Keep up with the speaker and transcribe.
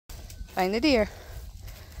Find the deer.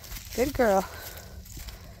 Good girl.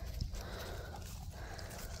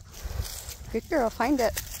 Good girl, find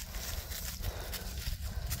it.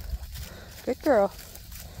 Good girl.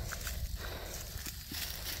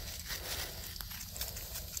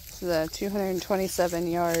 This is a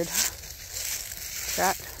 227-yard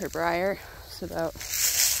track for Briar. It's about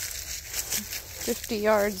 50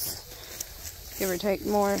 yards, give or take,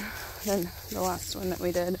 more than the last one that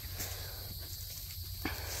we did.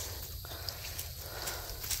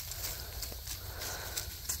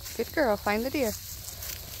 Good girl, find the deer.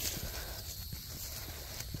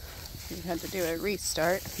 We had to do a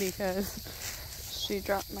restart because she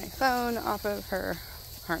dropped my phone off of her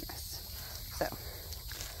harness. So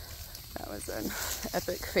that was an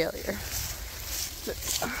epic failure.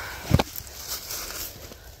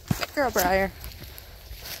 Good girl, Briar.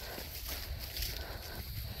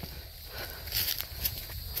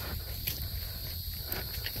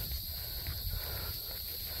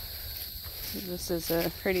 This is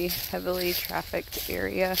a pretty heavily trafficked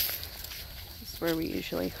area. This is where we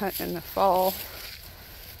usually hunt in the fall.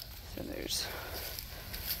 So there's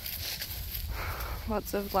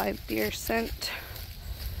lots of live deer scent.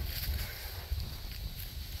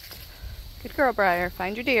 Good girl, Briar.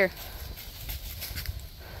 Find your deer.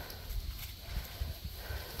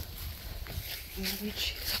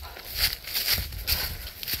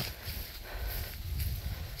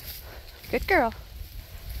 Good girl.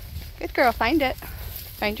 Good girl, find it.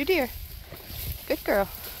 Find your deer. Good girl.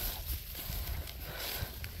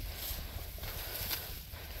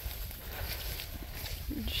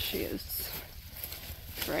 She is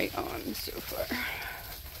right on so far.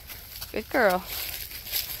 Good girl.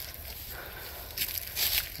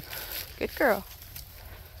 Good girl.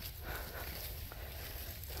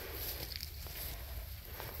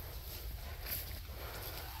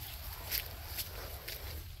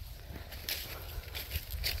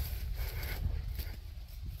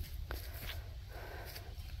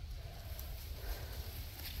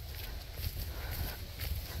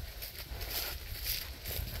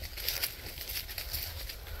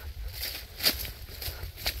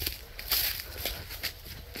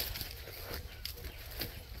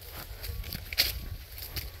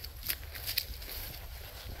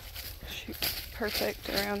 Perfect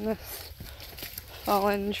around this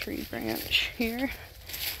fallen tree branch here.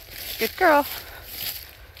 Good girl.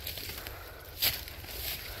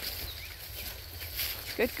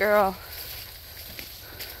 Good girl.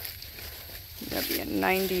 That'll be a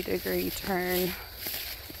 90-degree turn.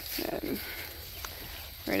 And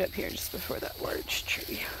right up here just before that large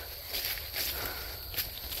tree.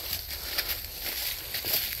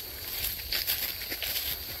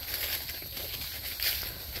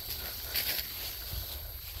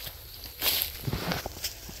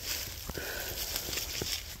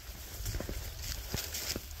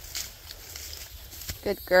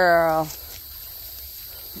 Good girl.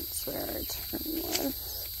 That's where our turn was.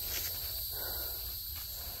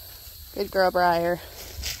 Good girl, Briar.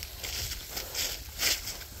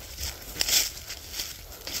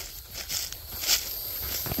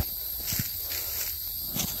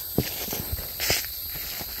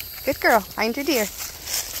 Good girl. Find your deer.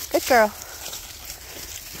 Good girl.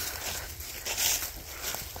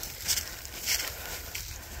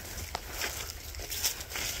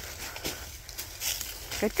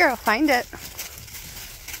 Good girl, find it.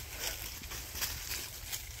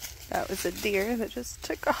 That was a deer that just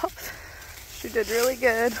took off. She did really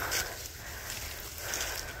good.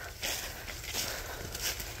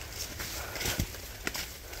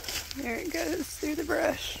 There it goes through the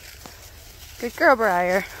brush. Good girl,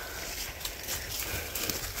 Briar.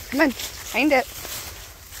 Come on, find it.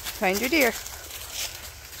 Find your deer.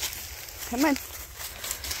 Come on.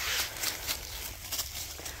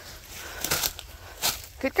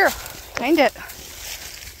 Good girl, find it.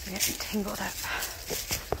 We're getting tangled up.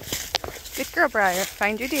 Good girl, Briar.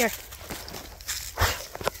 Find your deer.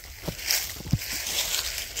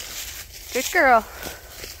 Good girl.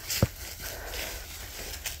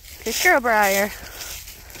 Good girl, Briar.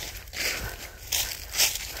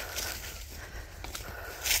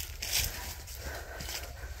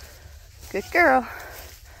 Good girl.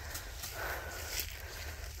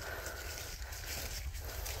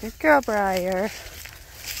 Good girl, Briar.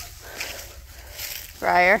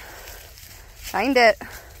 Briar, find it.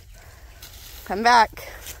 Come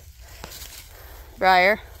back.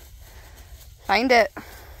 Briar, find it.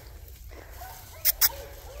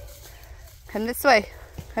 Come this way.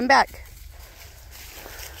 Come back.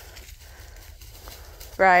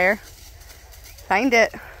 Briar, find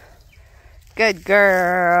it. Good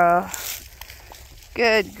girl.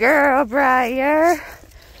 Good girl, Briar.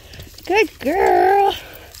 Good girl.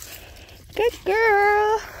 Good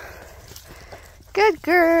girl. Good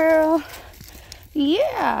girl.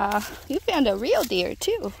 Yeah, you found a real deer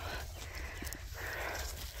too.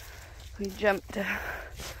 We jumped a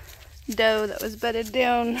doe that was bedded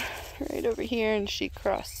down right over here, and she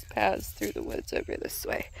crossed paths through the woods over this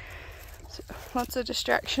way. So lots of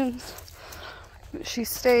distractions, but she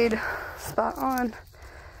stayed spot on.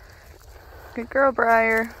 Good girl,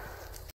 Briar.